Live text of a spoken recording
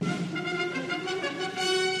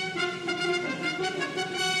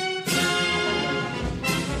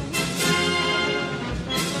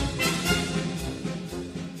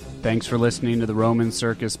Thanks for listening to the Roman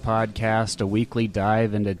Circus Podcast, a weekly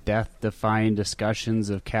dive into death-defying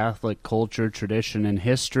discussions of Catholic culture, tradition, and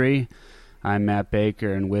history. I'm Matt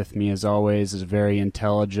Baker, and with me, as always, is a very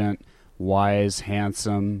intelligent, wise,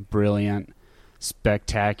 handsome, brilliant,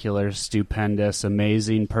 spectacular, stupendous,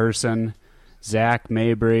 amazing person, Zach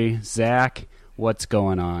Mabry. Zach, what's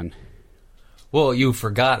going on? Well, you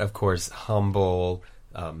forgot, of course, humble,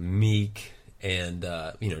 meek, and,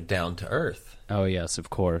 down to earth. Oh, yes, of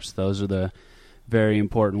course. Those are the very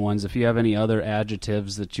important ones. If you have any other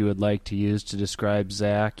adjectives that you would like to use to describe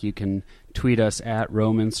Zach, you can tweet us at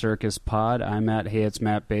Roman Circus Pod. I'm at Hey It's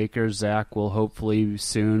Matt Baker. Zach will hopefully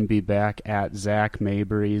soon be back at Zach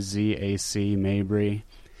Mabry, Z-A-C Mabry.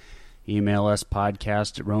 Email us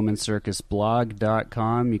podcast at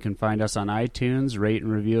romancircusblog.com. You can find us on iTunes. Rate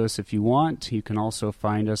and review us if you want. You can also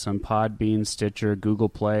find us on Podbean, Stitcher, Google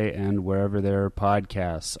Play, and wherever there are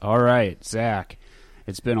podcasts. All right, Zach,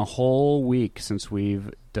 it's been a whole week since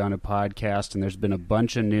we've done a podcast, and there's been a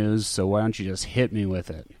bunch of news, so why don't you just hit me with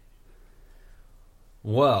it?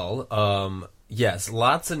 Well, yes,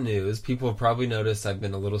 lots of news. People have probably noticed I've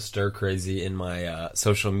been a little stir-crazy in my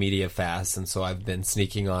social media fast, and so I've been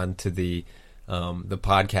sneaking on to the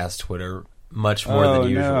podcast Twitter much more than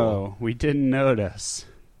usual. Oh, no, we didn't notice.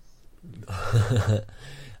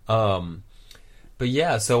 But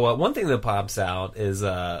yeah, so one thing that pops out is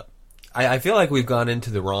I feel like we've gone into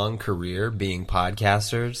the wrong career being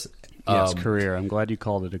podcasters. Yes, career. I'm glad you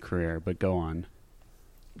called it a career, but go on.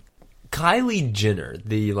 Kylie Jenner,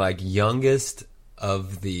 the youngest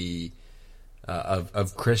of the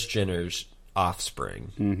of Kris Jenner's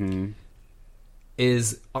offspring,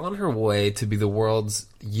 is on her way to be the world's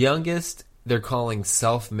youngest. They're calling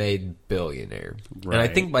self-made billionaire, right. And I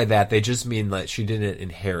think by that they just mean that she didn't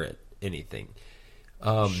inherit anything.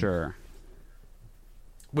 Sure,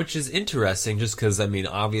 which is interesting, just because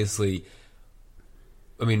obviously.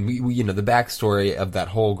 We the backstory of that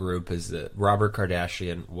whole group is that Robert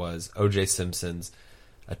Kardashian was O.J. Simpson's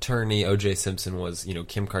attorney. O.J. Simpson was,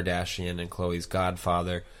 Kim Kardashian and Khloe's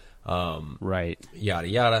godfather. Right. Yada,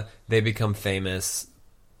 yada. They become famous,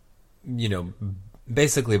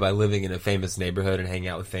 basically by living in a famous neighborhood and hanging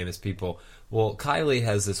out with famous people. Well, Kylie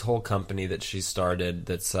has this whole company that she started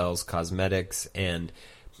that sells cosmetics. And,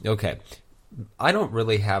 okay, I don't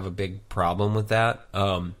really have a big problem with that.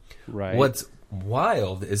 Right. What's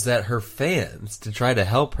wild is that her fans, to try to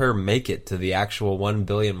help her make it to the actual 1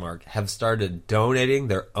 billion mark, have started donating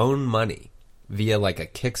their own money via a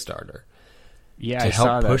Kickstarter to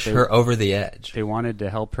help push her over the edge. They wanted to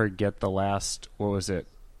help her get the last,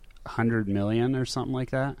 100 million or something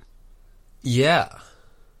like that? Yeah.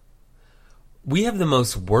 We have the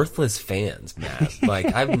most worthless fans, Matt.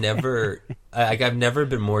 I've never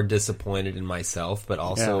been more disappointed in myself, but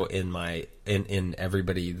also in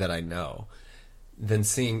everybody that I know, than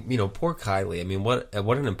seeing, poor Kylie.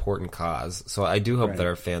 What an important cause. So I do hope that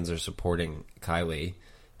our fans are supporting Kylie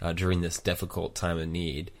during this difficult time of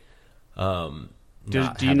need. Do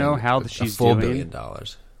you know how she's full doing? $1 billion.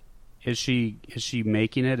 Is she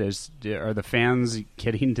making it? Are the fans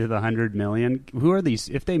getting to the 100 million? Who are these?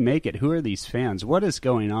 If they make it, who are these fans? What is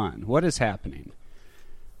going on? What is happening?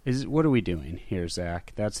 What are we doing here,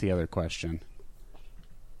 Zach? That's the other question.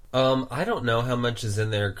 I don't know how much is in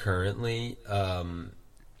there currently. I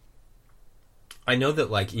know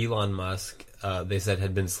that Elon Musk, they said,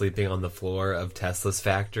 had been sleeping on the floor of Tesla's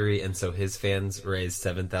factory, and so his fans raised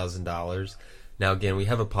 $7,000. Now, again, we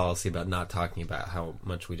have a policy about not talking about how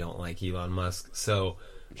much we don't like Elon Musk. So,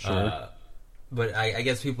 sure. But I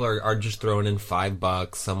guess people are just throwing in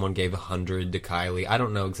 $5. Someone gave $100 to Kylie. I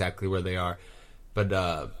don't know exactly where they are,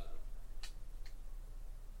 but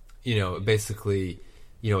basically.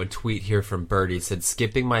 A tweet here from Birdie said,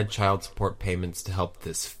 "Skipping my child support payments to help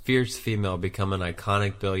this fierce female become an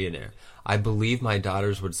iconic billionaire. I believe my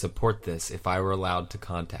daughters would support this if I were allowed to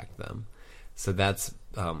contact them." So that's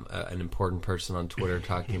an important person on Twitter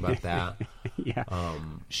talking about that. Yeah.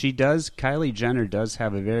 Kylie Jenner does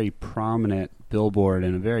have a very prominent billboard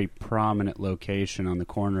in a very prominent location on the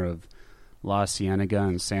corner of La Cienega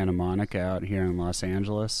and Santa Monica out here in Los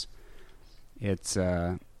Angeles. It's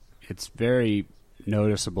very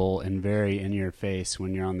noticeable and very in your face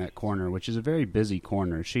when you're on that corner, which is a very busy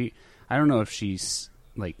corner. I don't know if she's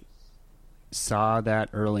saw that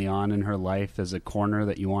early on in her life as a corner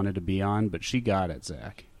that you wanted to be on, but she got it,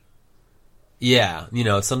 Zach. Yeah,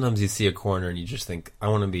 sometimes you see a corner and you just think, I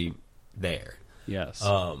want to be there. Yes.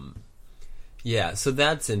 Yeah, so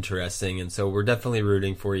that's interesting, and so we're definitely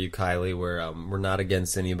rooting for you, Kylie. We're not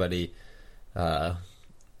against anybody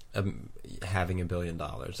having $1 billion.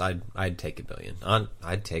 I'd take $1 billion.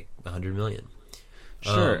 I'd take 100 million.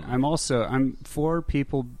 Sure. I'm for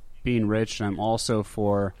people being rich, and I'm also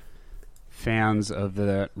for fans of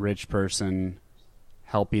the rich person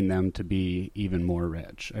helping them to be even more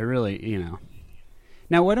rich. I really,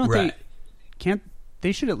 Now, why don't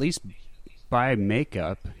they should at least buy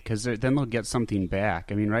makeup, because then they'll get something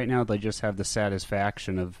back. I mean, right now they just have the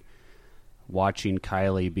satisfaction of watching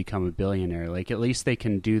Kylie become a billionaire. Like, at least they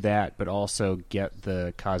can do that, but also get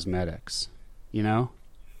the cosmetics,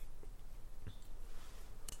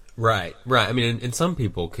 Right. I mean, and some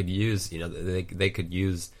people could use, they could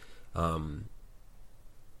use, some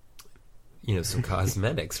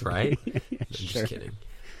cosmetics, right? Sure. Just kidding.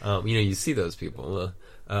 You see those people.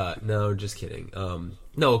 No, just kidding.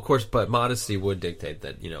 No, of course, but modesty would dictate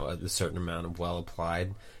that, a certain amount of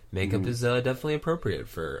well-applied makeup is definitely appropriate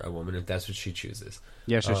for a woman if that's what she chooses.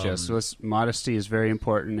 Yes. So modesty is very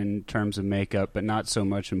important in terms of makeup, but not so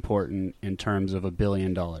much important in terms of $1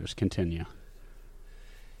 billion. Continue.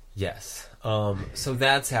 Yes. So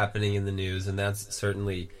that's happening in the news, and that's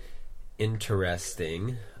certainly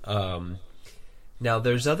interesting. Now,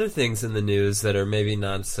 there's other things in the news that are maybe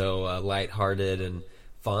not so lighthearted and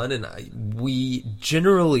fun, and we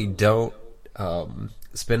generally don't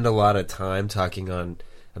spend a lot of time talking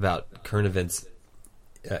about current events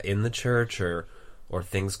in the church or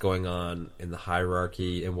things going on in the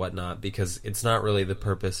hierarchy and whatnot, because it's not really the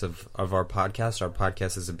purpose of our podcast. Our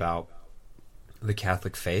podcast is about the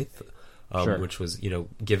Catholic faith, Sure. which was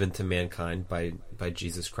given to mankind by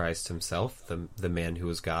Jesus Christ himself, the man who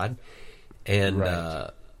was God. And right.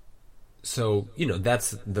 so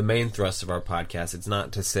that's the main thrust of our podcast. It's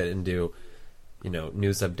not to sit and do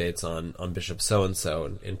news updates on Bishop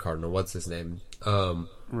so-and-so and Cardinal what's his name.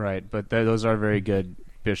 Right, but those are very good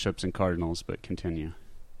bishops and cardinals, but continue.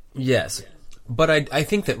 Yes, but I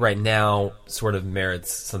think that right now sort of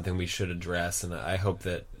merits something we should address, and I hope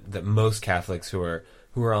that most Catholics who are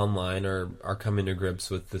online are coming to grips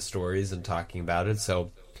with the stories and talking about it. So,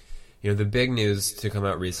 the big news to come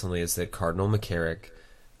out recently is that Cardinal McCarrick,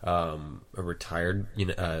 a retired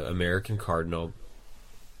American cardinal,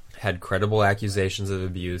 had credible accusations of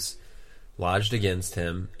abuse lodged against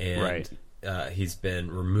him, and he's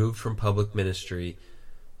been removed from public ministry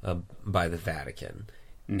by the Vatican.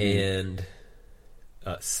 And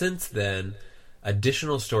since then,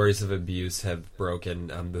 additional stories of abuse have broken.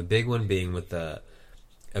 The big one being with a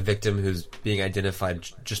victim who's being identified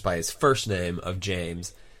just by his first name of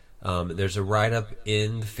James. There's a write-up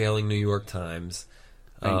in the failing New York Times.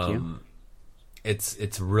 Thank you.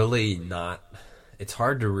 It's really not. It's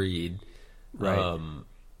hard to read, right?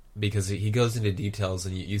 Because he goes into details,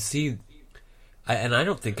 and you see. And I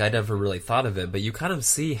don't think I'd ever really thought of it, but you kind of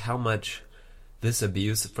see how much this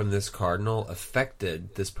abuse from this cardinal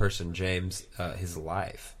affected this person, James, his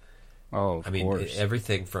life. Oh, of course.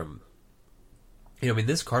 Everything from.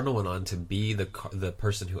 This cardinal went on to be the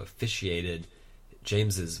person who officiated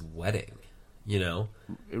James's wedding.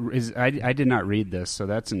 I did not read this, so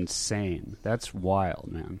that's insane. That's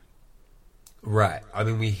wild, man. Right.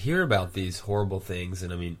 We hear about these horrible things,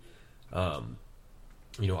 and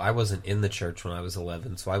I wasn't in the church when I was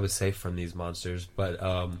 11, so I was safe from these monsters. But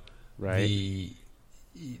right.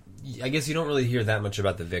 I guess you don't really hear that much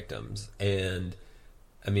about the victims, and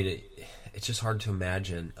it's just hard to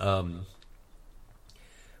imagine.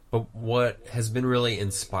 But what has been really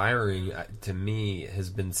inspiring to me has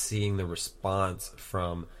been seeing the response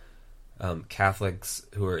from Catholics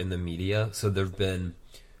who are in the media. So there have been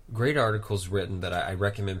great articles written that I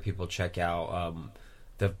recommend people check out.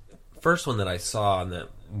 The first one that I saw and that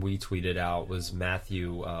we tweeted out was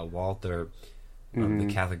Matthew Walther, The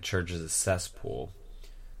Catholic Church is a Cesspool.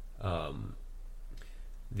 The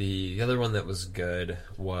other one that was good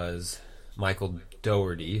was Michael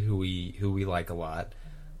Dougherty, who we like a lot.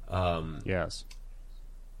 Yes.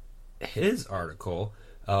 His article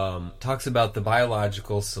talks about the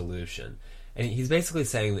biological solution, and he's basically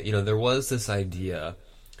saying that there was this idea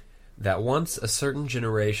that once a certain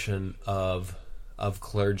generation of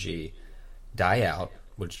clergy die out,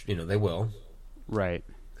 which they will, right?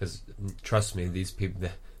 Because trust me, these people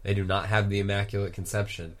they do not have the Immaculate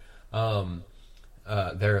Conception.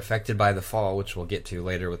 They're affected by the fall, which we'll get to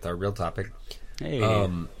later with our real topic. Hey.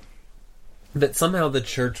 That somehow the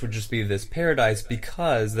church would just be this paradise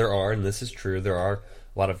because there are, and this is true, there are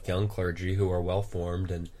a lot of young clergy who are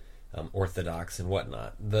well-formed and orthodox and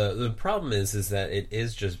whatnot. The problem is that it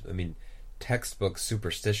is just, textbook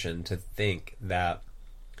superstition to think that,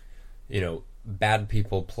 bad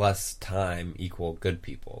people plus time equal good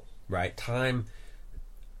people, right? Time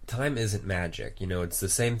isn't magic. It's the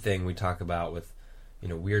same thing we talk about with,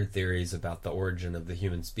 weird theories about the origin of the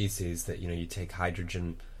human species, that, you take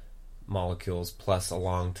hydrogen molecules plus a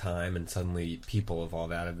long time, and suddenly people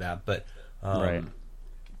evolve out of that. But right.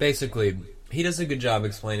 Basically, he does a good job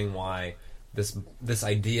explaining why this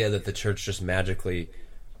idea that the church just magically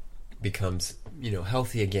becomes,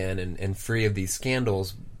 healthy again and free of these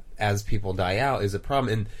scandals as people die out is a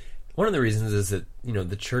problem. And one of the reasons is that,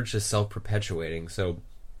 the church is self-perpetuating. So,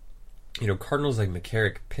 cardinals like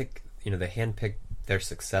McCarrick they handpick their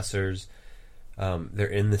successors. They're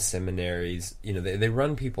in the seminaries. They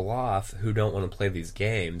run people off who don't want to play these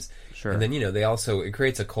games. Sure. And then, it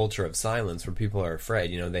creates a culture of silence where people are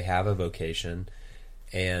afraid. They have a vocation,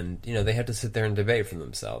 and, they have to sit there and debate for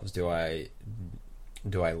themselves. Do I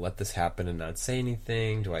let this happen and not say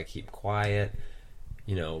anything? Do I keep quiet?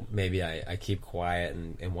 Maybe I keep quiet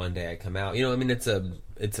and one day I come out.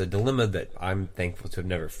 It's a dilemma that I'm thankful to have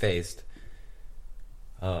never faced.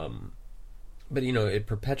 But it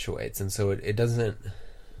perpetuates, and so it doesn't.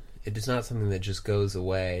 It is not something that just goes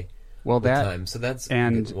away. Well, with time. So that's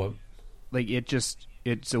it's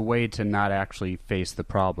a way to not actually face the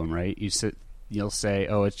problem, right? You'll say,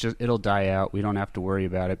 "Oh, it'll die out. We don't have to worry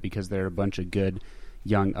about it because there are a bunch of good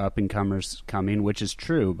young up and comers coming," which is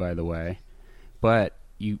true, by the way. But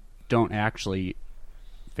you don't actually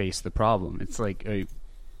face the problem. It's like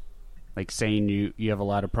saying you have a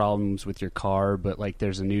lot of problems with your car, but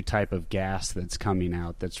there's a new type of gas that's coming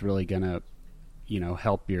out that's really gonna,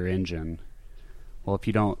 help your engine. Well, if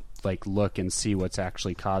you don't look and see what's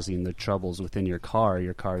actually causing the troubles within your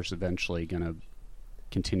car's eventually gonna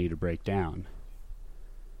continue to break down.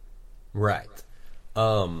 Right.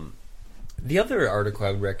 The other article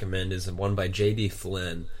I would recommend is one by J.D.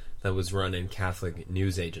 Flynn that was run in Catholic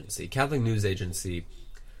News Agency. Catholic News Agency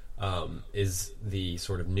is the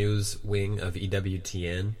sort of news wing of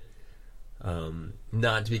EWTN,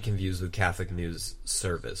 not to be confused with Catholic News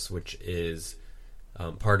Service, which is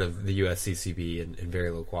part of the USCCB and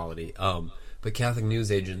very low quality. But Catholic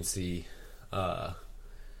News Agency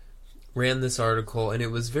ran this article, and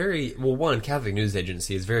it was very... Well, one, Catholic News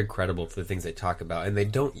Agency is very credible for the things they talk about, and they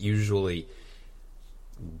don't usually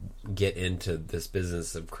get into this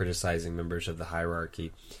business of criticizing members of the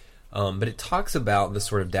hierarchy. But it talks about the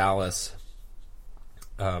sort of Dallas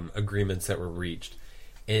agreements that were reached.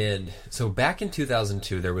 And so back in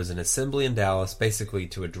 2002, there was an assembly in Dallas basically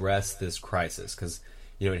to address this crisis because,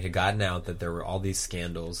 it had gotten out that there were all these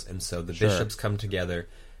scandals. And so the bishops come together,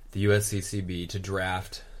 the USCCB, to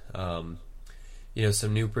draft, some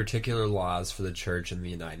new particular laws for the church in the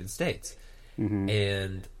United States. Mm-hmm.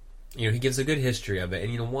 And, he gives a good history of it.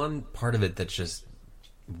 And, one part of it that's just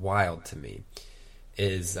wild to me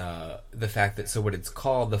is the fact that, so what it's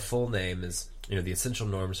called, the full name is, the Essential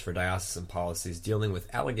Norms for Diocesan Policies Dealing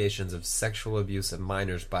with Allegations of Sexual Abuse of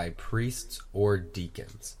Minors by Priests or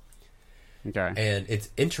Deacons. Okay. And it's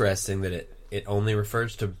interesting that it only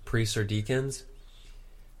refers to priests or deacons.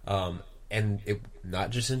 And it not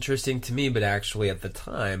just interesting to me, but actually at the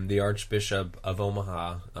time, the Archbishop of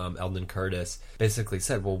Omaha, Eldon Curtis, basically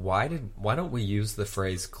said, well, why don't we use the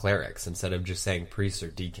phrase clerics instead of just saying priests or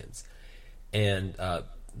deacons? And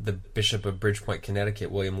the Bishop of Bridgepoint, Connecticut,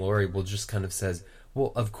 William Laurie, will just kind of says,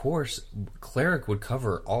 well, of course, cleric would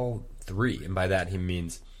cover all three. And by that he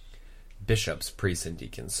means bishops, priests, and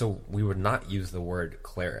deacons. So we would not use the word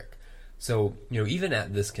cleric. So, even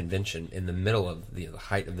at this convention, in the middle of the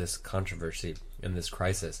height of this controversy and this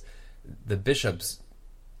crisis, the bishops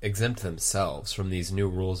exempt themselves from these new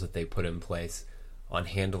rules that they put in place on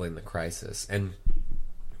handling the crisis. And,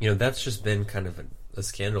 that's just been kind of a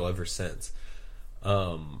scandal ever since.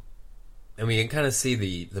 And we can kind of see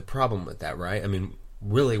the problem with that, right? I mean,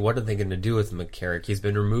 really, what are they going to do with McCarrick? He's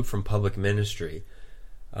been removed from public ministry.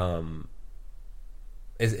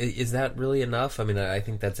 Is that really enough? I mean, I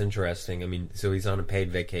think that's interesting. I mean, so he's on a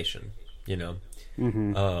paid vacation,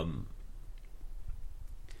 Mm-hmm. Not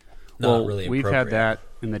really appropriate. We've had that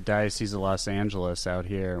in the Diocese of Los Angeles out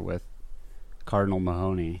here with Cardinal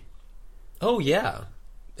Mahoney. Oh, yeah.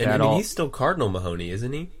 And he's still Cardinal Mahoney,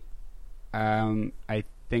 isn't he? I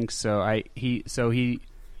think so. He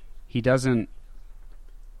doesn't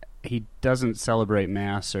celebrate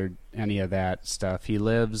Mass or any of that stuff. He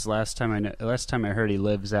lives. Last time I heard, he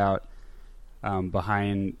lives out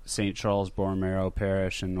behind St. Charles Borromeo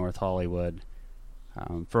Parish in North Hollywood.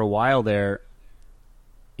 For a while there,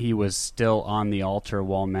 he was still on the altar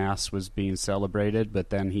while Mass was being celebrated, but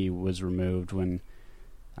then he was removed when.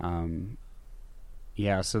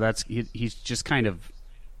 So that's he's just kind of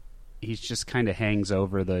hangs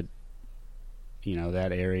over the,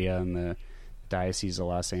 that area in the Diocese of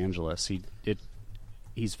Los Angeles.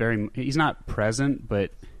 He's not present, but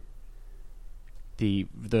the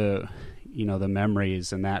the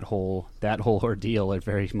memories and that whole ordeal are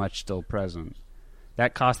very much still present.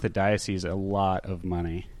 That cost the diocese a lot of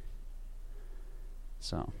money.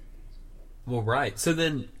 So, well, right. So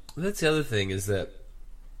then that's the other thing is that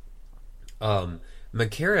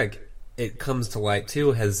McCarrick, it comes to light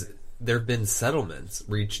too, there have been settlements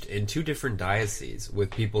reached in 2 different dioceses with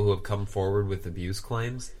people who have come forward with abuse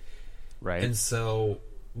claims. Right. And so,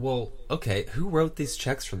 well, okay, who wrote these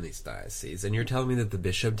checks from these dioceses? And you're telling me that the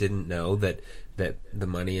bishop didn't know that the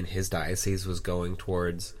money in his diocese was going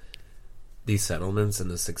towards these settlements and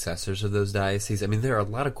the successors of those dioceses? I mean, there are a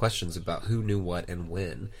lot of questions about who knew what and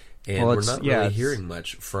when, and we're not really hearing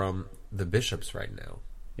much from the bishops right now.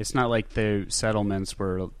 It's not like the settlements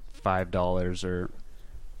were $5 or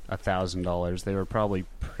 $1,000. They were probably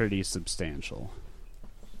pretty substantial.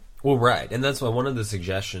 Well, right, and that's why one of the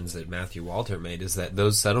suggestions that Matthew Walter made is that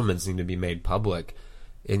those settlements need to be made public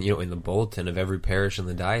in the bulletin of every parish in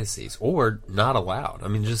the diocese, or not allowed. I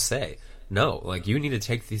mean, just say no. Like, you need to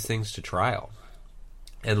take these things to trial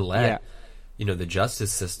and let the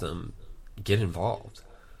justice system get involved.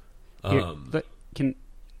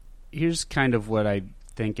 Here's kind of what I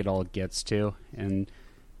think it all gets to, and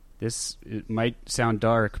it might sound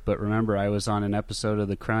dark, but remember, I was on an episode of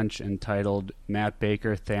The Crunch entitled Matt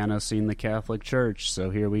Baker Thanosing the Catholic Church,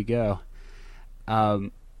 so here we go.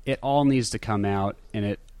 It all needs to come out,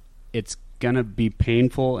 and it's going to be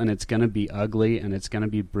painful, and it's going to be ugly, and it's going to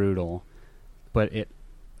be brutal, but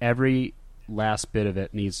every last bit of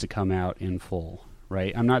it needs to come out in full,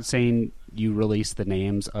 right? I'm not saying you release the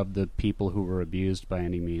names of the people who were abused by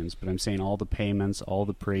any means, but I'm saying all the payments, all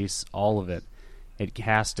the priests, all of it. It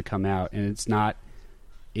has to come out, and it's not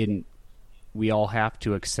we all have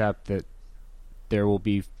to accept that there will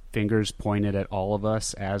be fingers pointed at all of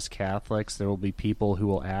us as Catholics. There will be people who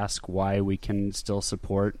will ask why we can still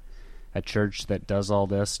support a church that does all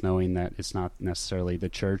this, knowing that it's not necessarily the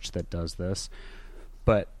church that does this.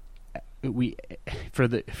 But for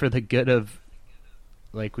the good of,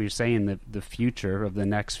 like we were saying, the future of the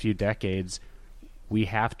next few decades, we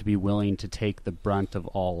have to be willing to take the brunt of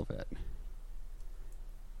all of it.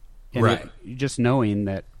 And right. Just knowing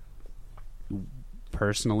that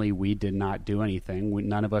personally we did not do anything.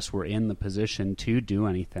 None of us were in the position to do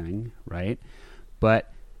anything, right? But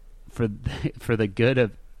for the good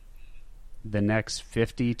of the next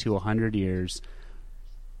 50 to 100 years,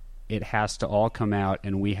 it has to all come out,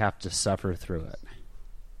 and we have to suffer through it.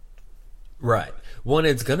 Right. Well,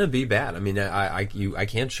 it's going to be bad. I mean, I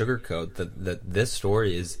can't sugarcoat that this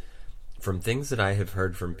story is, from things that I have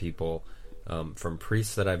heard from people, from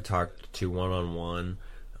priests that I've talked to one-on-one,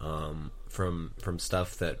 from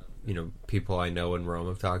stuff that people I know in Rome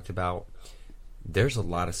have talked about. There's a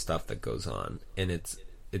lot of stuff that goes on, and it's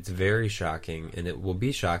very shocking, and it will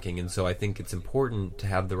be shocking. And so I think it's important to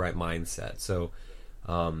have the right mindset. So,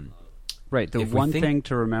 right. The one thing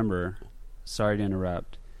to remember. Sorry to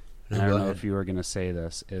interrupt. I don't know if you were going to say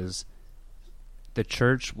this, is the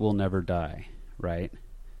church will never die, right?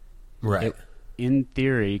 Right. It, in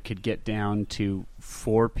theory, could get down to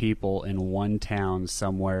 4 people in one town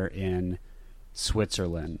somewhere in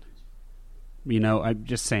Switzerland. I'm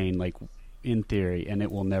just saying, like, in theory, and it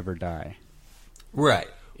will never die. Right.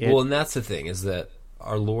 Well, and that's the thing, is that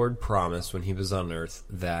our Lord promised when he was on earth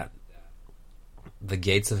that the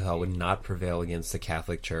gates of hell would not prevail against the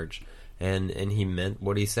Catholic Church. And he meant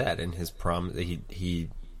what he said, and his promise. He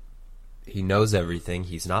knows everything.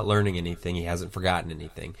 He's not learning anything. He hasn't forgotten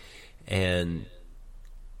anything, and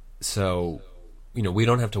so we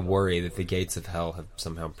don't have to worry that the gates of hell have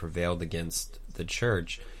somehow prevailed against the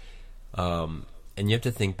church. And you have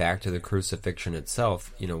to think back to the crucifixion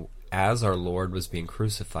itself. As our Lord was being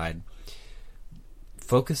crucified,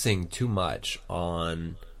 focusing too much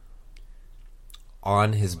on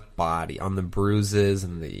his body, on the bruises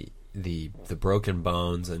and the broken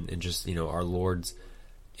bones, and just our Lord's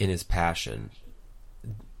in his passion.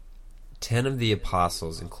 10 of the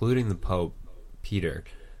apostles, including the Pope Peter,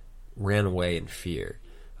 ran away in fear.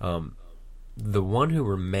 The one who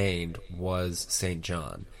remained was St.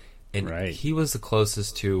 John, and right. He was the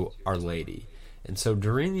closest to Our Lady. And so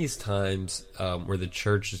during these times where the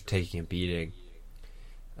church is taking a beating,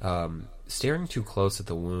 staring too close at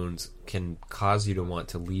the wounds can cause you to want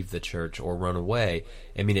to leave the church or run away.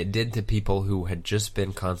 I mean, it did to people who had just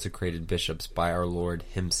been consecrated bishops by our Lord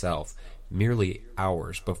himself merely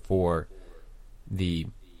hours before the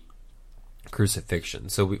crucifixion.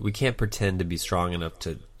 So we can't pretend to be strong enough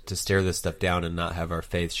to stare this stuff down and not have our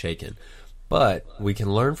faith shaken. But we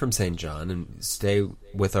can learn from St. John and stay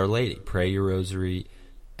with Our Lady. Pray your rosary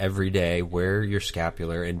every day, wear your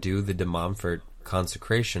scapular, and do the de Montfort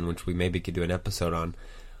consecration, which we maybe could do an episode on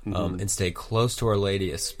and stay close to Our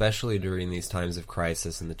Lady, especially during these times of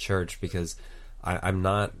crisis in the church, because I'm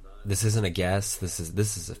not. This isn't a guess. This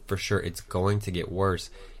is for sure. It's going to get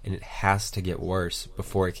worse, and it has to get worse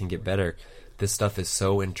before it can get better. This stuff is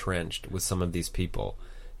so entrenched with some of these people.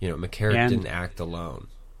 McCarrick didn't act alone.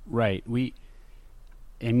 Right.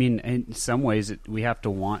 I mean, in some ways, we have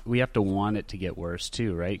to want it to get worse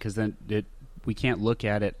too, right? Because then we can't look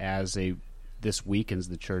at it as this weakens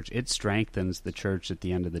the church. It strengthens the church at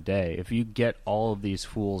the end of the day. If you get all of these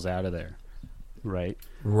fools out of there, right?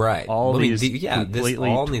 Right. All this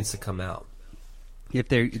all needs to come out. If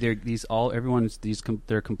they're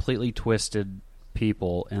completely twisted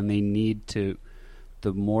people, and they need to.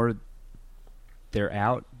 The more they're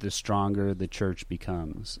out, the stronger the church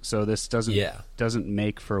becomes. So this doesn't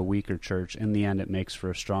make for a weaker church. In the end, it makes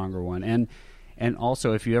for a stronger one. And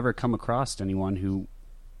also, if you ever come across anyone who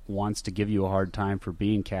wants to give you a hard time for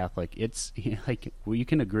being Catholic, it's like you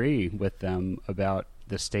can agree with them about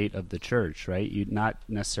the state of the church, right? Not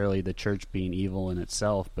necessarily the church being evil in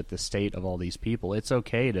itself, but the state of all these people. It's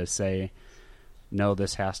okay to say, no,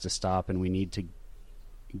 this has to stop, and we need to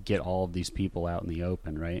get all of these people out in the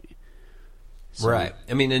open, right? So, right.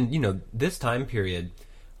 I mean, and this time period,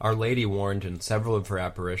 Our Lady warned in several of her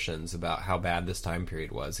apparitions about how bad this time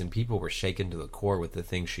period was, and people were shaken to the core with the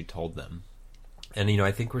things she told them. And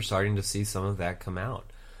I think we're starting to see some of that come out.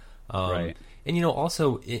 Right. And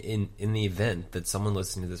also in the event that someone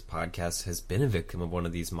listening to this podcast has been a victim of one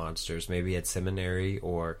of these monsters, maybe at seminary,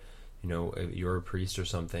 or you're a priest or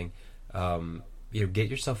something, get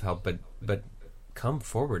yourself help, but come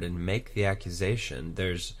forward and make the accusation.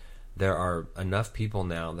 There are enough people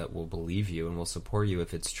now that will believe you and will support you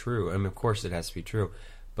if it's true. I mean, of course, it has to be true,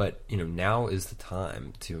 but now is the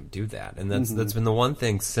time to do that. And that's been the one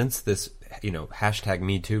thing since this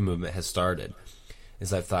 #MeToo movement has started,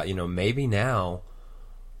 is I've thought maybe now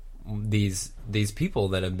these people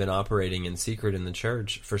that have been operating in secret in the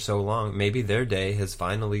church for so long, maybe their day has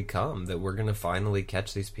finally come, that we're going to finally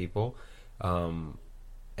catch these people, and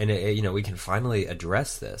we can finally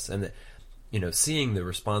address this. And seeing the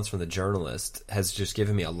response from the journalist has just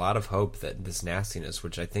given me a lot of hope that this nastiness,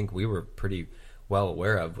 which I think we were pretty well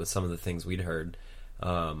aware of with some of the things we'd heard,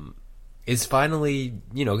 is finally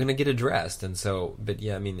going to get addressed. And so, but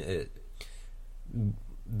yeah, I mean,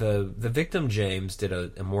 the victim James did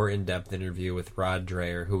a more in-depth interview with Rod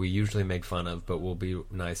Dreher, who we usually make fun of, but will be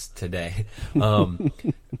nice today. The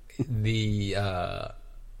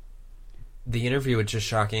interview was just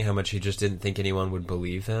shocking how much he just didn't think anyone would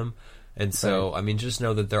believe him. And so, I mean, just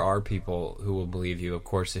know that there are people who will believe you, of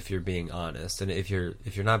course, if you're being honest. And if you're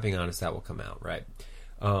not being honest, that will come out, right?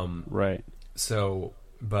 Right. So,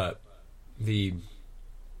 but you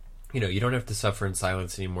don't have to suffer in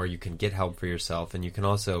silence anymore. You can get help for yourself, and you can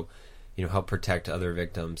also, help protect other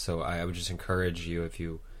victims. So I would just encourage you, if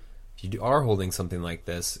you are holding something like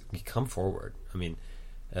this, come forward. I mean,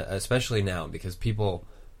 especially now, because people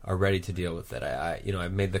are ready to deal with it.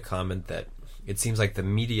 I've made the comment that it seems like the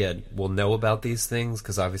media will know about these things,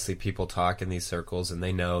 because obviously people talk in these circles, and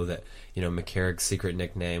they know that McCarrick's secret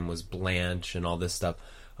nickname was Blanche and all this stuff,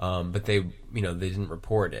 but they didn't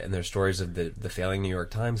report it. And there's stories of the failing New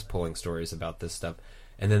York Times pulling stories about this stuff,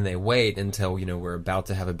 and then they wait until we're about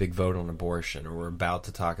to have a big vote on abortion, or we're about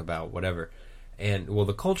to talk about whatever. And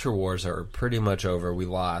the culture wars are pretty much over. We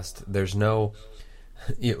lost. There's no.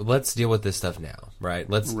 Let's deal with this stuff now, right?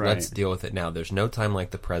 Let's deal with it now. There's no time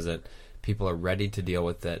like the present. People are ready to deal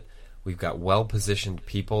with it. We've got well-positioned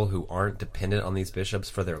people who aren't dependent on these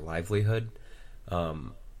bishops for their livelihood.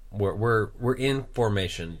 We're in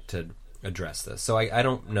formation to address this. So I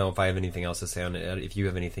don't know if I have anything else to say on it. If you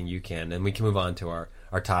have anything, you can, and we can move on to our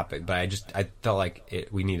topic. But I felt like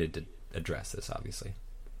we needed to address this, obviously.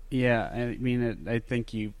 Yeah, I mean, I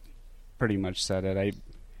think you pretty much said it.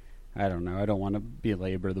 I don't know. I don't want to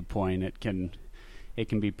belabor the point. It can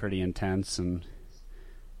be pretty intense, and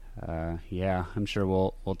I'm sure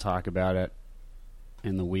we'll talk about it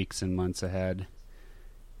in the weeks and months ahead.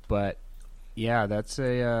 But yeah, that's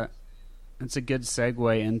a good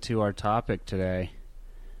segue into our topic today.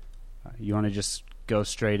 You want to just go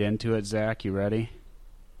straight into it, Zach? You ready?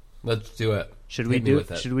 Let's do it. Should we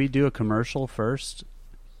do a commercial first?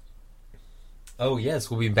 Oh, yes,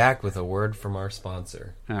 we'll be back with a word from our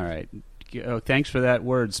sponsor. All right. Oh, thanks for that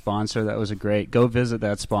word, sponsor. That was go visit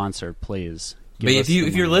that sponsor, please. But if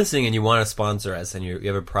you're listening and you want to sponsor us, and you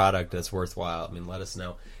have a product that's worthwhile, I mean, let us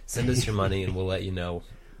know. Send us your money, and we'll let you know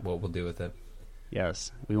what we'll do with it.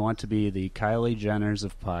 Yes, we want to be the Kylie Jenners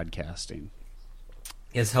of podcasting.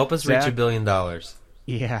 Yes, help us reach $1 billion.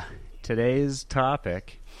 Yeah, today's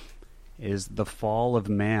topic is the fall of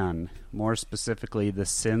man, more specifically the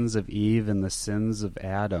sins of Eve and the sins of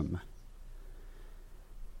Adam.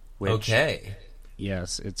 Which, okay.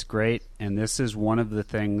 Yes, it's great, and this is one of the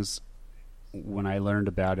things when I learned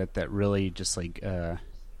about it that really just like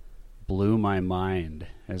blew my mind,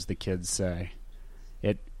 as the kids say.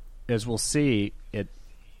 It, as we'll see,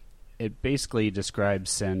 it basically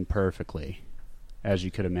describes sin perfectly, as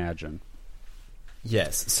you could imagine.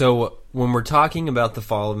 Yes. So when we're talking about the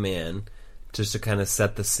fall of man, just to kind of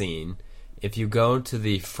set the scene, if you go to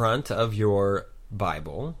the front of your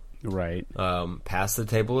Bible, right, past the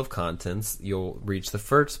table of contents, you'll reach the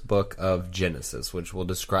first book of Genesis, which will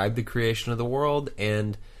describe the creation of the world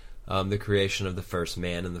and the creation of the first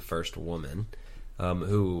man and the first woman,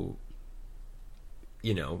 who,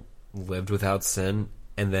 lived without sin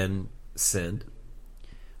and then sinned.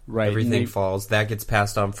 Right. Everything falls. That gets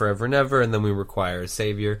passed on forever and ever, and then we require a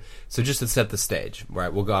savior. So just to set the stage,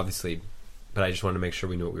 right? We'll go obviously, but I just wanted to make sure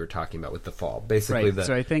we knew what we were talking about with the fall. Basically, right.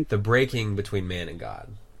 So I think the breaking between man and God.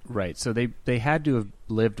 Right. So they had to have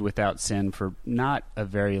lived without sin for not a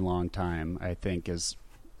very long time, I think, is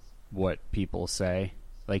what people say.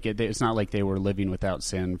 Like it's not like they were living without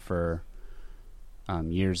sin for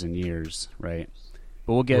years and years, right?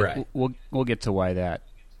 But we'll get to why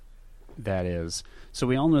that is. So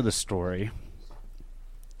we all know the story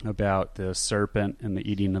about the serpent and the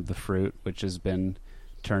eating of the fruit, which has been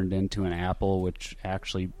turned into an apple, which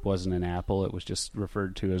actually wasn't an apple. It was just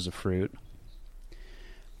referred to as a fruit.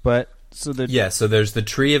 But so there's the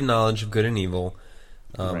tree of knowledge of good and evil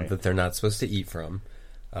right. that they're not supposed to eat from.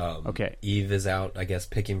 Okay. Eve is out, I guess,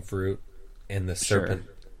 picking fruit, and the serpent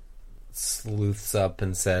sleuths up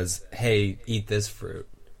and says, "Hey, eat this fruit."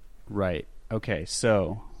 Right. Okay.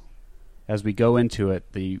 So as we go into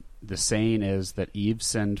it, the saying is that Eve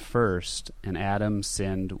sinned first and Adam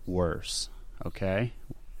sinned worse. Okay?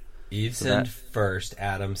 Eve sinned first,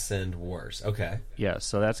 Adam sinned worse. Okay. Yeah,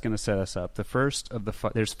 so that's going to set us up. The first of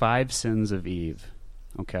there's 5 sins of Eve.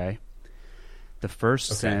 Okay? The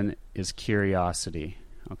first sin is curiosity.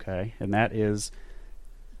 Okay? And that is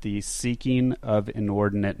the seeking of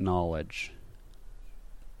inordinate knowledge.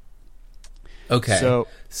 Okay.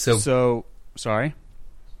 So sorry?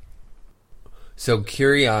 So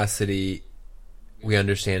curiosity, we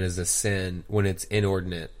understand, is a sin when it's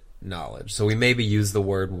inordinate knowledge. So we maybe use the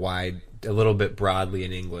word wide a little bit broadly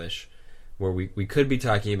in English, where we could be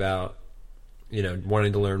talking about,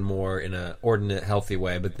 wanting to learn more in an ordinate, healthy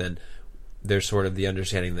way, but then there's sort of the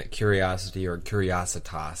understanding that curiosity or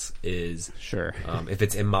curiositas is, if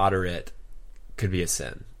it's immoderate, could be a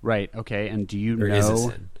sin. Right, okay. And do you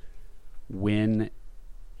know when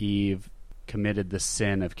Eve committed the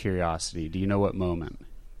sin of curiosity? Do you know what moment?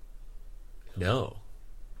 No.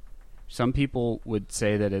 Some people would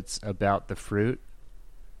say that it's about the fruit.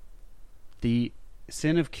 The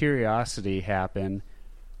sin of curiosity happened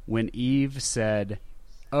when Eve said,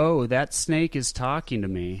 "Oh, that snake is talking to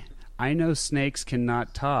me. I know snakes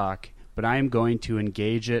cannot talk, but I am going to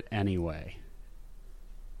engage it anyway."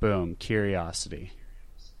 Boom, curiosity.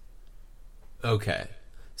 Okay.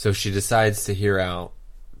 So she decides to hear out,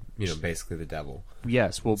 basically the devil.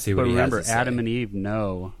 Yes, well, but remember, Adam and Eve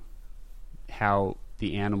know how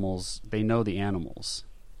the animals, they know the animals.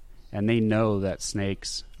 And they know that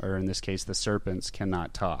snakes, or in this case the serpents,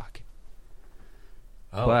 cannot talk.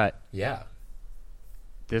 Oh, but yeah.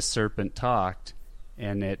 This serpent talked,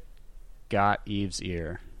 and it got Eve's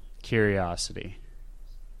ear. Curiosity.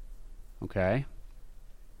 Okay?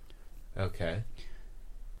 Okay.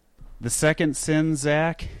 The second sin,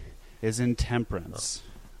 Zach, is intemperance.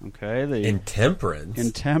 Okay? Intemperance?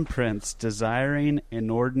 Intemperance, desiring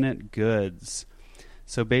inordinate goods.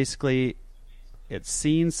 So basically, it's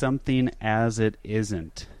seeing something as it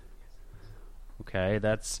isn't. Okay?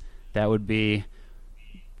 That would be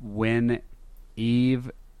when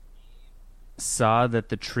Eve saw that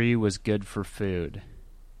the tree was good for food.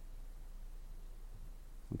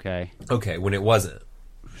 Okay? Okay, when it wasn't.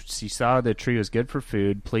 She saw the tree was good for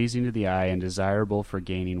food, pleasing to the eye, and desirable for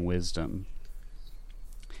gaining wisdom.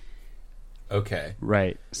 Okay.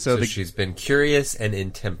 Right. So she's been curious and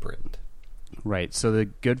intemperate. Right. So the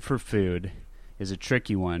good for food is a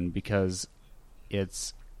tricky one because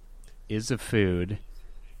is a food,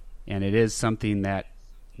 and it is something that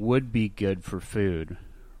would be good for food,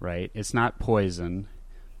 right? It's not poison,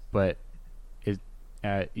 but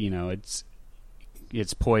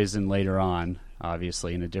it's poison later on,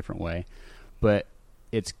 obviously in a different way. But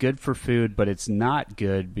it's good for food, but it's not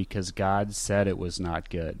good because God said it was not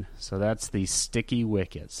good. So that's the sticky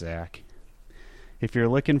wicket, Zach. If you're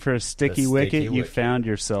looking for a sticky wicket, you found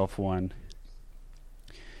yourself one.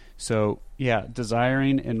 So, yeah,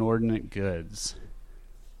 desiring inordinate goods.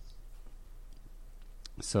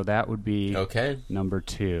 So that would be number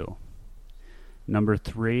 2. Number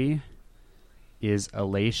 3 is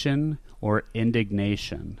elation or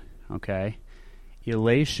indignation, okay?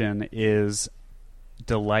 Elation is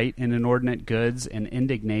delight in inordinate goods, and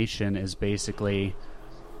indignation is basically,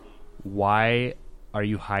 why are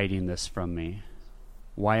you hiding this from me?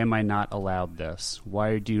 Why am I not allowed this?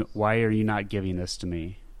 Why are you not giving this to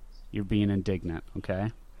me? You're being indignant,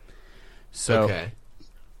 okay? So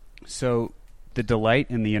the delight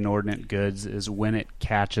in the inordinate goods is when it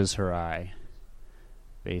catches her eye,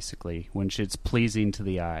 basically, when it's pleasing to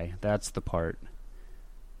the eye. That's the part.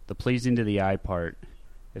 The pleasing to the eye part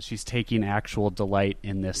is she's taking actual delight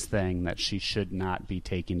in this thing that she should not be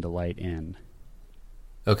taking delight in.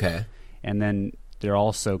 Okay. And then there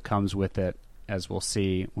also comes with it, as we'll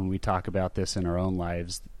see when we talk about this in our own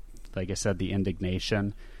lives, like I said, the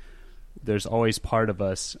indignation. There's always part of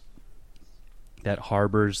us that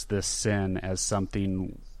harbors this sin as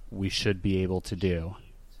something we should be able to do,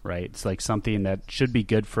 right? It's like something that should be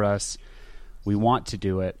good for us. We want to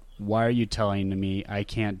do it. Why are you telling me I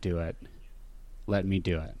can't do it? Let me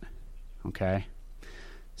do it. Okay?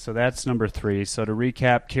 So that's number 3. So to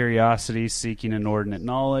recap, curiosity, seeking inordinate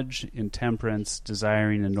knowledge; intemperance,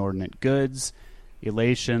 desiring inordinate goods;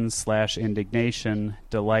 elation/indignation,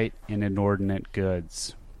 delight in inordinate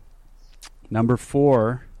goods. Number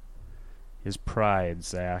 4 is pride,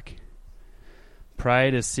 Zach.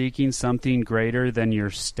 Pride is seeking something greater than your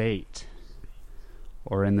state.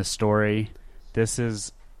 Or in the story, this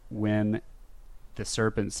is when the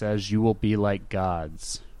serpent says, you will be like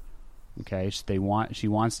gods. Okay, she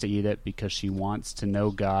wants to eat it because she wants to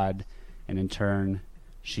know God, and in turn,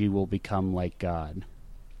 she will become like God.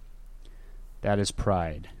 That is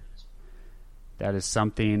pride. That is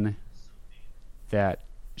something that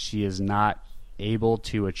she is not able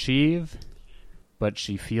to achieve, but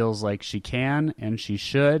she feels like she can and she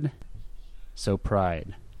should. So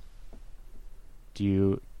pride.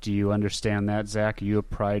 Do you understand that, Zach? Are you a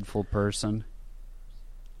prideful person?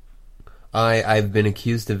 I've been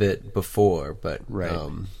accused of it before, but right.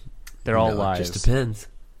 They're all lies. It just depends.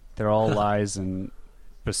 They're all lies and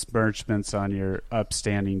besmirchments on your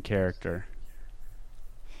upstanding character.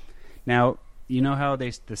 Now, you know how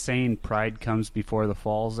the saying "pride comes before the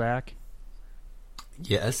fall," Zach?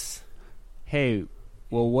 Yes. Hey,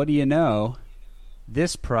 well, what do you know?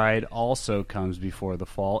 This pride also comes before the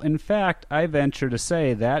fall. In fact, I venture to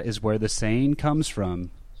say that is where the saying comes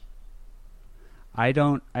from. I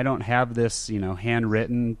don't have this,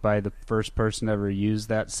 handwritten by the first person to ever use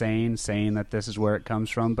that saying that this is where it comes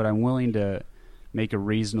from, but I'm willing to make a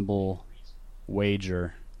reasonable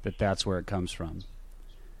wager that that's where it comes from.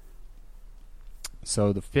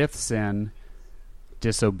 So the 5th sin,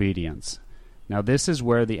 disobedience. Now this is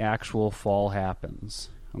where the actual fall happens,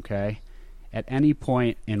 okay? At any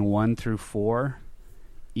point in 1 through 4,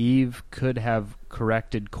 Eve could have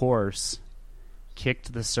corrected course,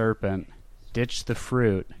 kicked the serpent, ditched the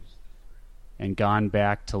fruit, and gone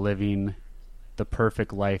back to living the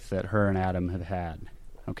perfect life that her and Adam have had.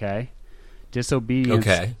 Okay?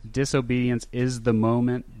 Disobedience is the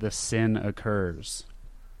moment the sin occurs.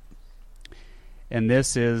 And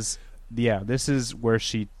this is where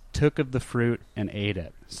she took of the fruit and ate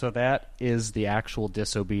it. So that is the actual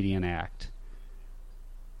disobedient act.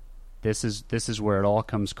 This is where it all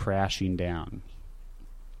comes crashing down.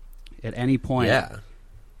 At any point,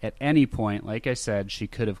 like I said, she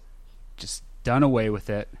could have just done away with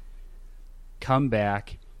it, come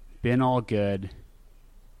back, been all good.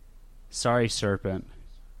 Sorry, serpent,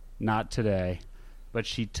 not today. But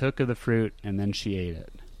she took of the fruit and then she ate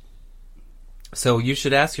it. So you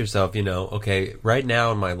should ask yourself, okay, right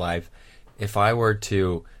now in my life, if I were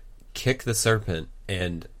to kick the serpent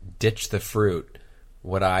and ditch the fruit,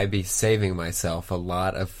 would I be saving myself a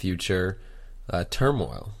lot of future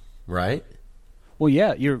turmoil, right? Well,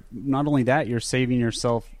 yeah, you're not only that, you're saving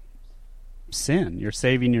yourself sin. You're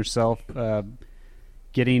saving yourself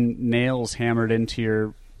getting nails hammered into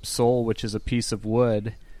your soul, which is a piece of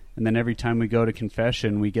wood, and then every time we go to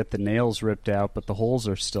confession, we get the nails ripped out, but the holes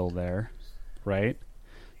are still there, right?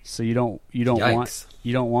 So you don't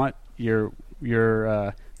want your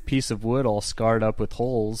piece of wood all scarred up with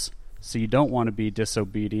holes. So you don't want to be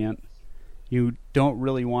disobedient. You don't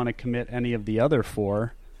really want to commit any of the other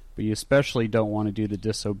 4, but you especially don't want to do the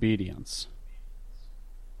disobedience.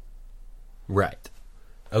 Right.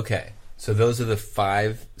 Okay. So those are the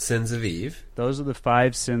 5 sins of Eve. Those are the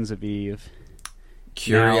 5 sins of Eve.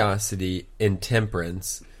 Curiosity,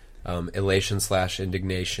 intemperance,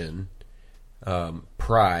 elation/indignation, pride.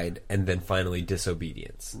 pride, and then finally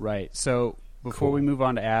disobedience. Right. So before we move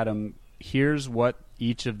on to Adam, here's what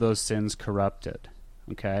each of those sins corrupted.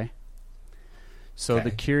 Okay? So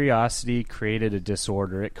the curiosity created a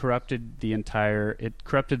disorder. It corrupted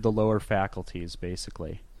the lower faculties,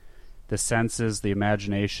 basically. The senses, the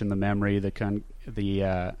imagination, the memory,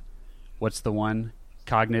 what's the one?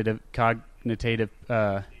 Cognitive,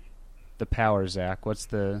 the power, Zach. What's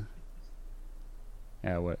the...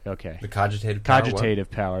 okay. The cogitative power?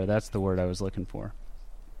 Cogitative power, that's the word I was looking for.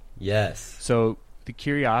 Yes. So the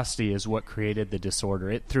curiosity is what created the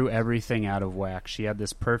disorder. It threw everything out of whack. She had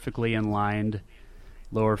this perfectly inlined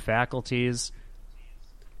lower faculties.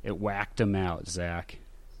 It whacked them out, Zach.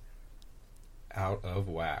 Out of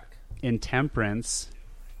whack. Intemperance,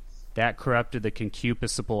 that corrupted the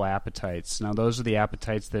concupiscible appetites. Now, those are the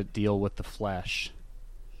appetites that deal with the flesh.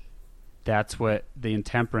 That's what the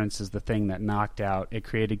intemperance is, the thing that knocked out. It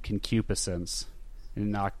created concupiscence. It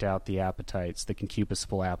knocked out the appetites, the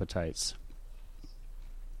concupiscible appetites.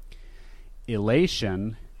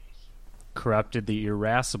 Elation corrupted the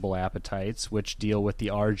irascible appetites, which deal with the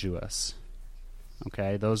arduous.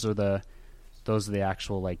 Okay, those are the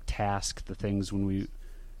actual like task, the things when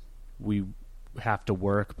we have to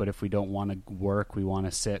work, but if we don't want to work, we want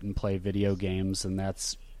to sit and play video games, and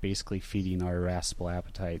that's basically feeding our irascible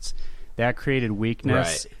appetites. That created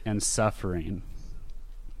weakness and suffering.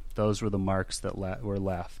 Those were the marks that were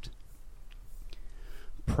left.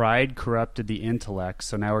 Pride corrupted the intellect,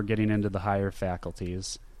 so now we're getting into the higher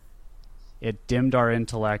faculties. It dimmed our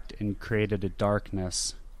intellect and created a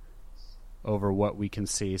darkness over what we can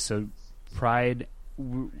see. So pride,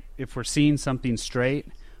 if we're seeing something straight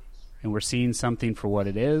and we're seeing something for what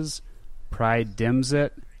it is, pride dims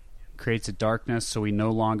it, creates a darkness, so we no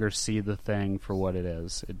longer see the thing for what it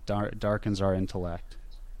is. It darkens our intellect.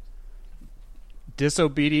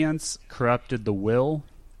 Disobedience corrupted the will,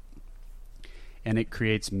 and it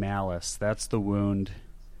creates malice. That's the wound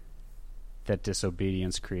that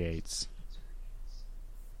disobedience creates.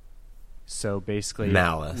 So basically,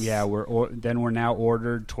 malice. Yeah, we're now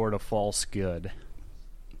ordered toward a false good.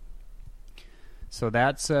 So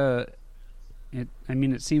that's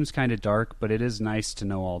it seems kind of dark, but it is nice to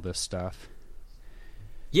know all this stuff.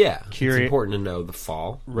 Yeah, it's important to know the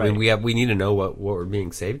fall. Right. I mean, we need to know what we're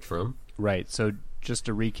being saved from. Right. So just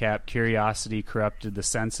to recap, curiosity corrupted the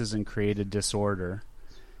senses and created disorder.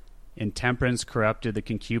 Intemperance corrupted the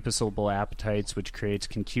concupiscible appetites, which creates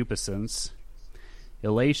concupiscence.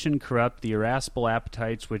 Elation corrupts the irascible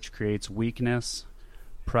appetites, which creates weakness.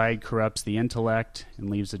 Pride corrupts the intellect and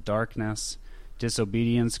leaves a darkness.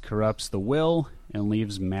 Disobedience corrupts the will and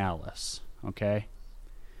leaves malice. Okay?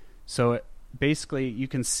 So basically, you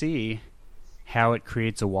can see how it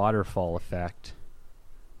creates a waterfall effect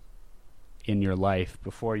in your life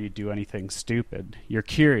before you do anything stupid. You're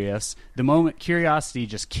curious. The moment curiosity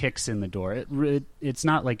just kicks in the door, it's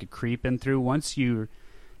not like a creeping through. Once you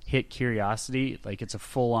hit curiosity, like it's a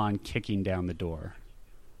full-on kicking down the door,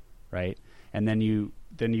 right? And then you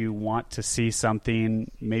want to see something,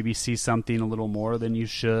 maybe see something a little more than you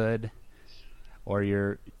should, or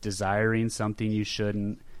you're desiring something you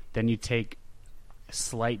shouldn't. Then you take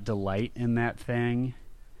slight delight in that thing,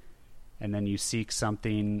 and then you seek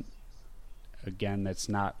something again that's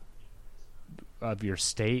not of your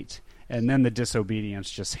state, and then the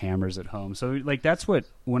disobedience just hammers it home. So like that's what,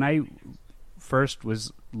 when I first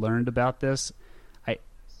learned about this,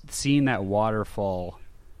 seeing that waterfall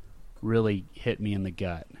really hit me in the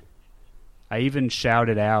gut. I even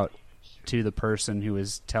shouted out to the person who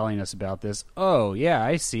was telling us about this, "Oh yeah,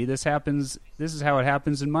 I see, this happens, this is how it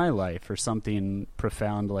happens in my life," or something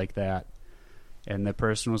profound like that. And the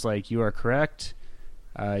person was like, "You are correct.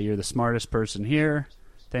 You're the smartest person here.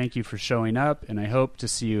 Thank you for showing up, and I hope to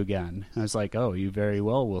see you again." I was like, "Oh, you very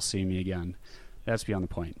well will see me again." That's beyond the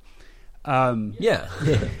point. Yeah.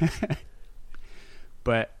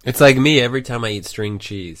 But it's like me every time I eat string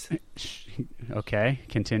cheese. Okay,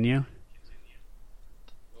 continue.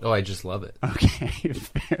 Oh, I just love it. Okay,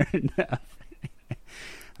 fair enough.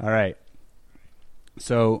 All right.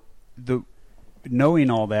 So knowing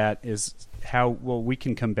all that is how we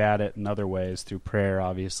can combat it in other ways, through prayer,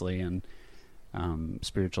 obviously, and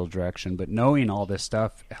spiritual direction. But knowing all this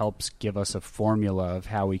stuff helps give us a formula of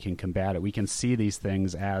how we can combat it. We can see these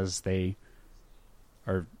things as they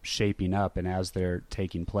are shaping up and as they're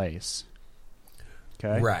taking place.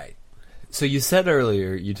 Okay? Right. So you said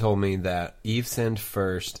earlier, you told me that Eve sinned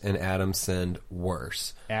first and Adam sinned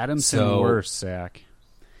worse. Adam sinned worse, Zach.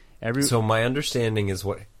 So my understanding is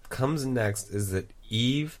what comes next is that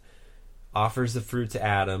Eve offers the fruit to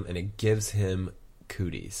Adam and it gives him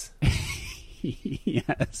cooties.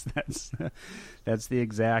 Yes, that's the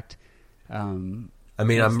exact. I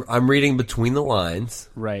mean, I'm reading between the lines,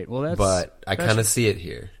 right. Well, but I kind of see it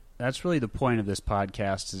here. That's really the point of this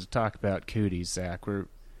podcast, is to talk about cooties, Zach.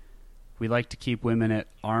 We like to keep women at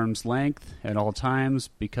arm's length at all times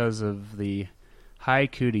because of the high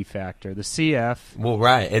cootie factor. The CF. Well,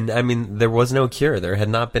 right, and I mean, there was no cure. There had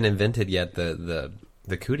not been invented yet the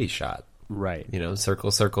cootie shot. Right.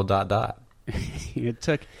 Circle, circle, dot, dot. It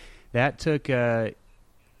took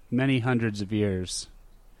many hundreds of years,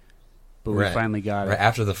 but we finally got it. Right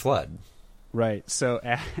after the flood. Right. So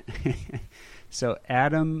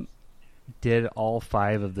Adam did all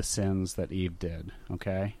 5 of the sins that Eve did,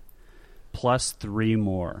 okay? Plus 3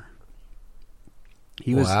 more.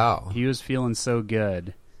 He was feeling so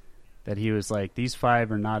good that he was like, these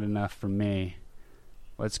 5 are not enough for me.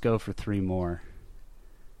 Let's go for 3 more.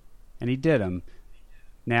 And he did them.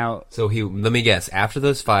 Now, so let me guess, after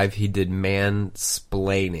those 5, he did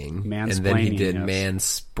mansplaining, and then he did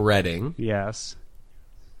manspreading. Yes.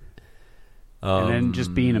 And then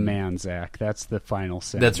just being a man, Zach. That's the final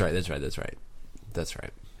sin. That's right.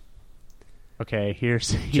 Okay, here's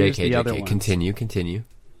the other one. Continue.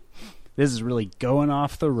 This is really going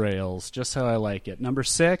off the rails, just how I like it. Number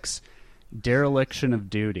 6, dereliction of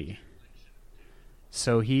duty.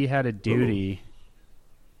 So he had a duty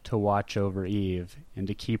to watch over Eve and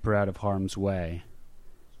to keep her out of harm's way.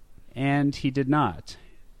 And he did not.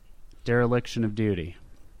 Dereliction of duty.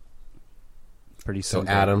 Pretty simple.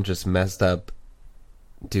 So Adam just messed up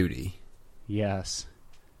duty. Yes.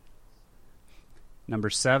 Number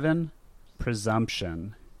 7,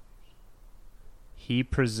 presumption. He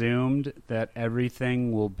presumed that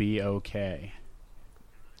everything will be okay.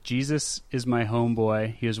 Jesus is my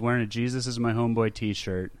homeboy. He was wearing a Jesus is my homeboy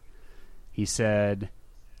t-shirt. He said,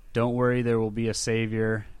 don't worry, there will be a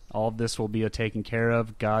savior. All of this will be taken care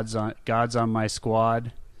of. God's on my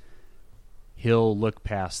squad. He'll look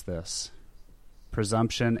past this.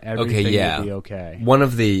 Presumption, everything will be okay. One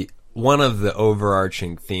of the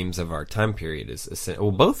overarching themes of our time period is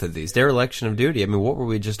both of these, dereliction of duty. I mean, what were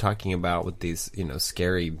we just talking about with these,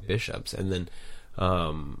 scary bishops, and then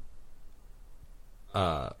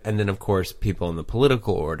of course people in the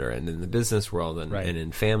political order and in the business world and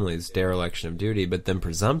in families, dereliction of duty. But then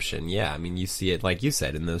presumption, I mean, you see it like you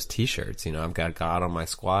said in those T-shirts. I've got God on my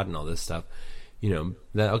squad and all this stuff.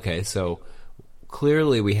 So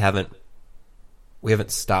clearly we haven't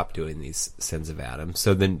stopped doing these sins of Adam.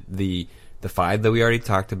 So then the 5 that we already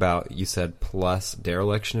talked about, you said plus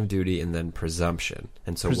dereliction of duty and then presumption.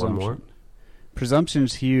 And so one more? Presumption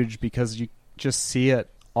is huge because you just see it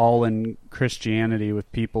all in Christianity with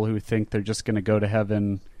people who think they're just going to go to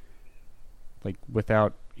heaven like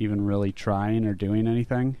without even really trying or doing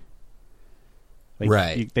anything.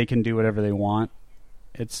 They can do whatever they want.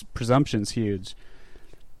 Presumption's huge.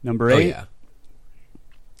 Number 8.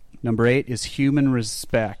 Number 8 is human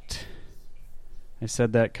respect. I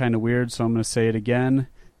said that kind of weird, so I'm going to say it again.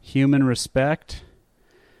 Human respect.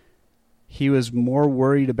 He was more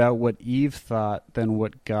worried about what Eve thought than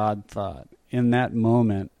what God thought. In that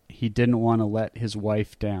moment, he didn't want to let his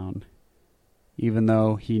wife down, even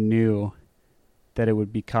though he knew that it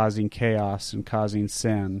would be causing chaos and causing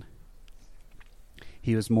sin.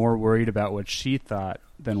 He was more worried about what she thought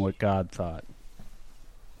than what God thought.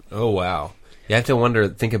 Oh, wow. You have to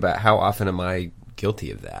think about how often am I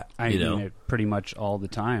guilty of that? I mean it pretty much all the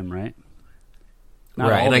time, right?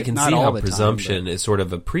 And I can see how presumption is sort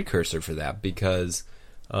of a precursor for that because,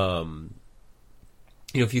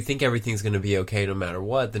 if you think everything's going to be okay no matter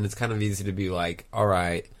what, then it's kind of easy to be like, all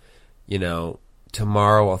right,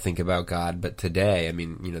 tomorrow I'll think about God, but today, I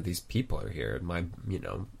mean, these people are here.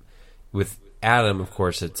 With Adam, of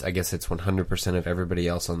course, I guess it's 100% of everybody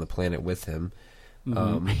else on the planet with him.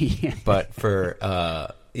 But for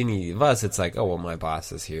any of us, it's like, oh, well, my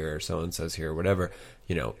boss is here, or so-and-so's here, or whatever.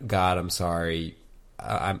 God, I'm sorry.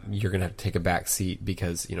 You're going to have to take a back seat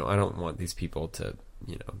because, I don't want these people to,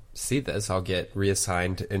 see this. I'll get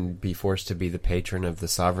reassigned and be forced to be the patron of the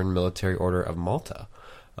Sovereign Military Order of Malta.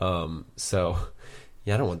 I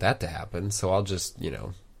don't want that to happen. So I'll just,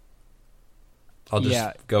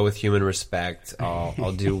 go with human respect.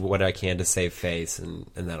 I'll do what I can to save face, and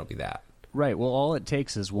that'll be that. Right. Well, all it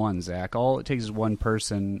takes is one, Zach. All it takes is one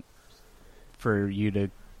person for you to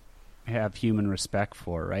have human respect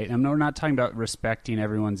for, right? And we're not talking about respecting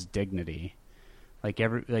everyone's dignity.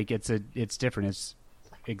 It's different. It's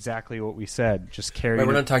exactly what we said. Just carry. Right,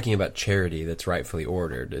 we're not talking about charity that's rightfully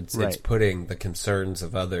ordered. It's putting the concerns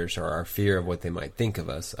of others or our fear of what they might think of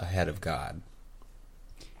us ahead of God.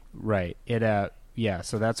 Right. yeah,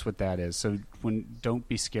 so that's what that is. So don't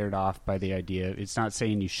be scared off by the idea. It's not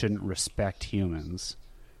saying you shouldn't respect humans.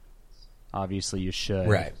 Obviously, you should.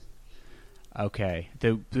 Right. Okay.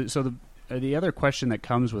 The other question that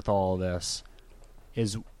comes with all of this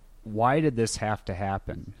is, why did this have to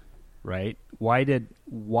happen? Right? Why,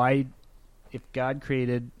 if God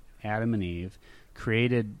created Adam and Eve,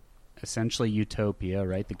 created essentially utopia,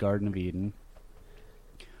 right, the Garden of Eden,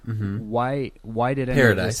 why did any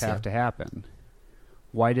of this have to happen?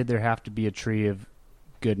 Why did there have to be a tree of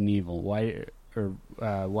good and evil? Why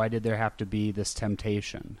did there have to be this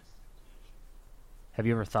temptation? Have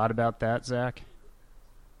you ever thought about that, Zach?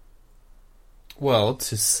 Well,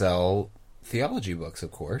 to sell theology books,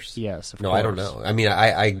 of course. Yes, of course. No, I don't know. I mean,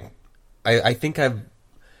 I think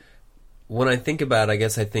when I think about it, I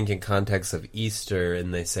guess I think in context of Easter,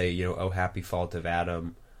 and they say, you know, oh, happy fault of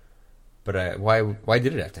Adam. But why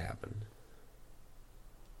did it have to happen?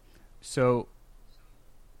 So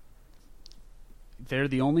they're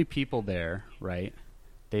the only people there, right?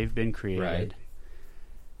 They've been created. Right.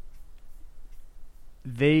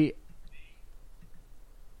 They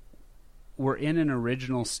were in an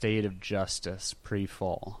original state of justice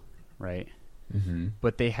pre-fall, right? Mm-hmm.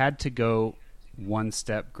 But they had to go one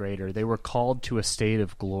step greater. They were called to a state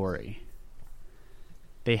of glory.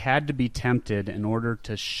 They had to be tempted in order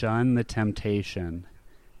to shun the temptation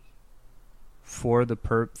for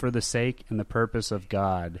the sake and the purpose of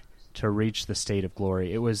God to reach the state of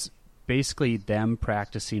glory. It was basically them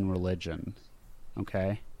practicing religion.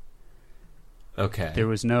 Okay? Okay.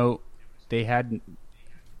 They had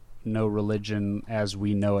no religion as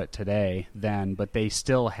we know it today then, but they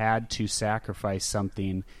still had to sacrifice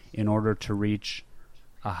something in order to reach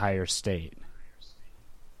a higher state.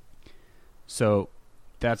 So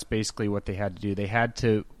that's basically what they had to do. They had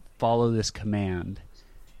to follow this command,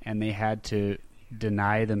 and they had to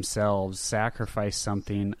deny themselves, sacrifice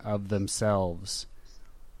something of themselves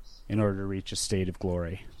in order to reach a state of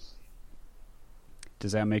glory.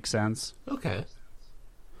 Does that make sense? Okay.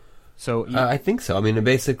 So I think so. I mean,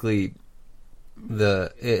 basically,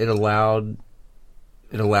 it allowed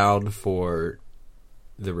for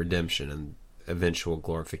the redemption and eventual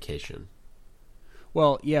glorification.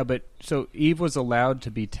 Well, yeah, but so Eve was allowed to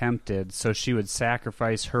be tempted, so she would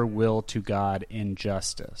sacrifice her will to God in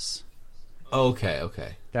justice.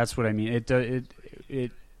 Okay. That's what I mean.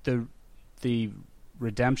 The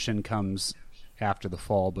redemption comes after the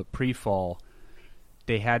fall, but pre-fall,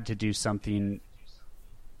 they had to do something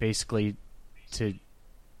basically to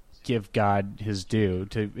give God his due,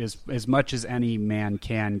 to as much as any man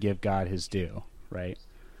can give God his due, right?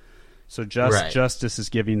 So justice is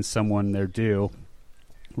giving someone their due.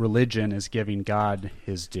 Religion is giving God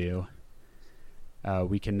his due.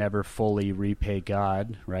 We can never fully repay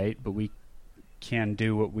God, right? But we can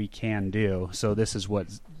do what we can do. So this is what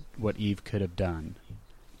Eve could have done.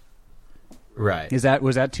 Right.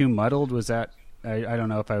 Was that too muddled? Was that I don't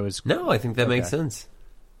know if I was. No, I think that makes sense.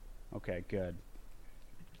 Okay, good.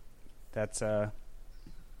 That's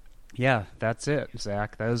yeah, that's it,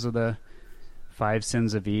 Zach. Those are the 5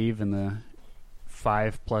 sins of Eve and the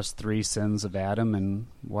 5 plus 3 sins of Adam, and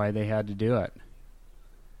why they had to do it.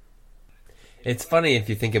 It's funny if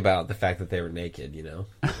you think about the fact that they were naked, you know?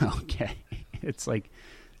 Okay. It's like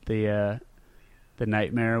the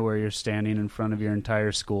nightmare where you're standing in front of your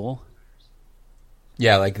entire school.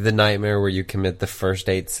 Yeah, like the nightmare where you commit the first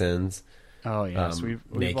 8 sins. Oh, yes.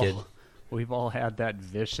 Naked. We've all had that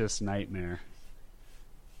vicious nightmare.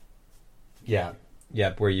 Yeah.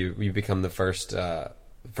 Yep, where you become the first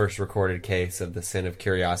recorded case of the sin of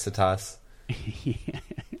curiositas.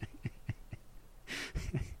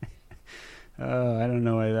 Oh, I don't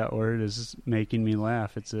know why that word is making me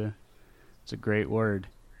laugh. It's a great word.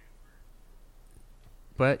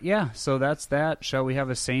 But yeah, so that's that. Shall we have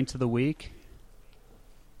a saint of the week?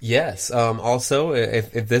 Yes. Also,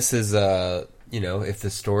 if this is if the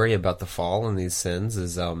story about the fall and these sins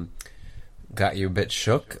is got you a bit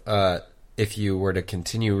shook, if you were to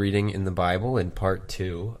continue reading in the Bible in part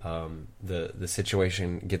 2, the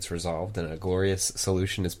situation gets resolved and a glorious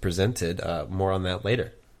solution is presented. More on that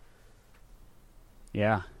later.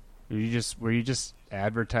 Yeah. Were you just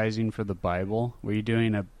advertising for the Bible? Were you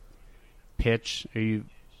doing a pitch? Are you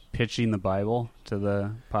pitching the Bible to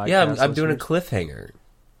the podcast? Yeah, I'm doing a cliffhanger.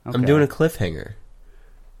 Okay. I'm doing a cliffhanger.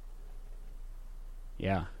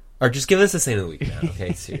 Yeah. Or just give us a saint of the week, man.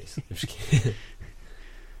 Okay, seriously. I'm just kidding.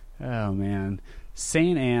 Oh, man.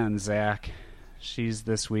 Saint Anne, Zach. She's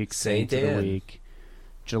this week's saint of the week.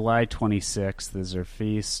 July 26th is her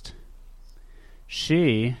feast.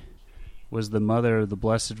 She was the mother of the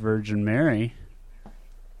Blessed Virgin Mary.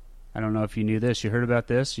 I don't know if you knew this. You heard about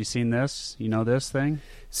this? You seen this? You know this thing?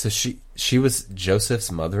 So she was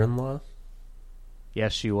Joseph's mother-in-law?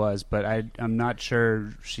 Yes, she was, but I'm not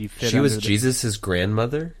sure she fit. She was Jesus'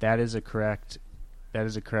 grandmother? That is a correct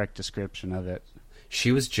description of it.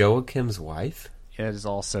 She was Joachim's wife? It is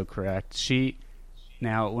also correct.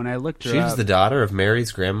 Now, when I looked her up... She was the daughter of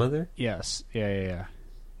Mary's grandmother? Yes. Yeah.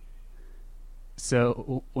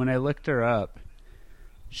 So, when I looked her up,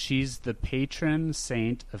 she's the patron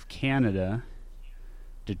saint of Canada,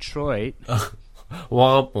 Detroit.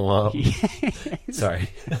 Womp womp. Sorry.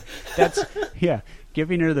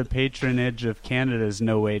 Giving her the patronage of Canada is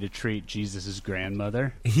no way to treat Jesus'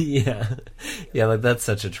 grandmother. Yeah, like that's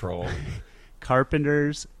such a troll.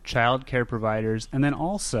 Carpenters, child care providers, and then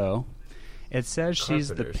also, it says she's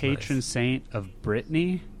the patron saint of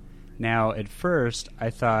Brittany. Now, at first, I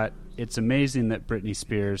thought it's amazing that Britney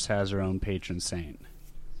Spears has her own patron saint.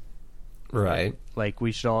 Right. Like,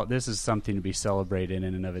 we should all... This is something to be celebrated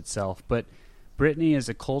in and of itself. But Brittany is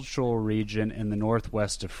a cultural region in the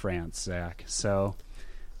northwest of France, Zach. So,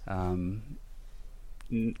 Britney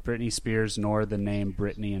Spears, nor the name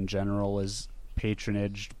Brittany in general, is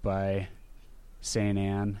patronaged by Saint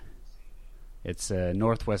Anne. It's a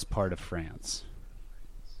northwest part of France.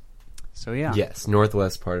 So, yeah. Yes,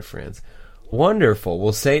 northwest part of France. Wonderful.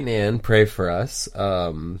 Well, Saint Anne, pray for us.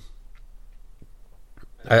 I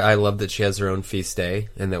love that she has her own feast day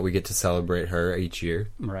and that we get to celebrate her each year.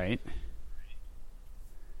 Right.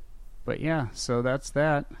 But yeah, so that's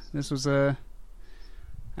that. This was I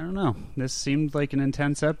don't know. This seemed like an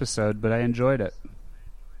intense episode, but I enjoyed it.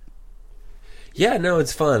 Yeah, no,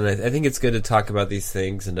 it's fun. I think it's good to talk about these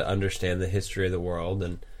things and to understand the history of the world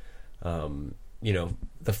and,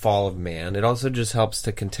 the fall of man. It also just helps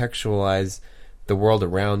to contextualize the world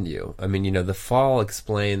around you. I mean, the fall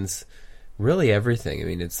explains really everything. I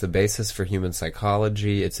mean, it's the basis for human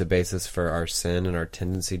psychology. It's the basis for our sin and our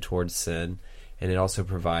tendency towards sin. And it also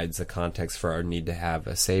provides a context for our need to have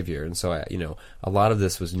a savior. And so, a lot of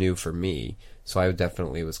this was new for me. So I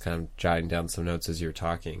definitely was kind of jotting down some notes as you were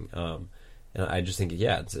talking. And I just think,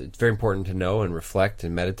 it's very important to know and reflect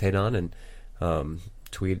and meditate on and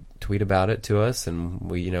tweet about it to us. And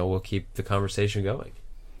we'll keep the conversation going.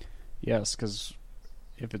 Yes, because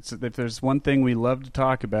if there's one thing we love to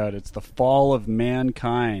talk about, it's the fall of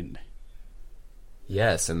mankind.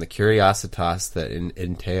 Yes, and the curiositas that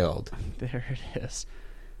entailed. There it is.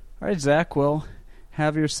 All right, Zach, well,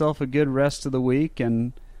 have yourself a good rest of the week,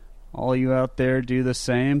 and all you out there do the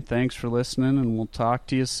same. Thanks for listening, and we'll talk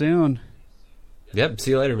to you soon. Yep,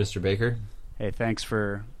 see you later, Mr. Baker. Hey, thanks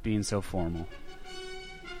for being so formal.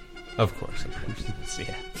 Of course. See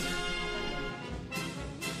ya.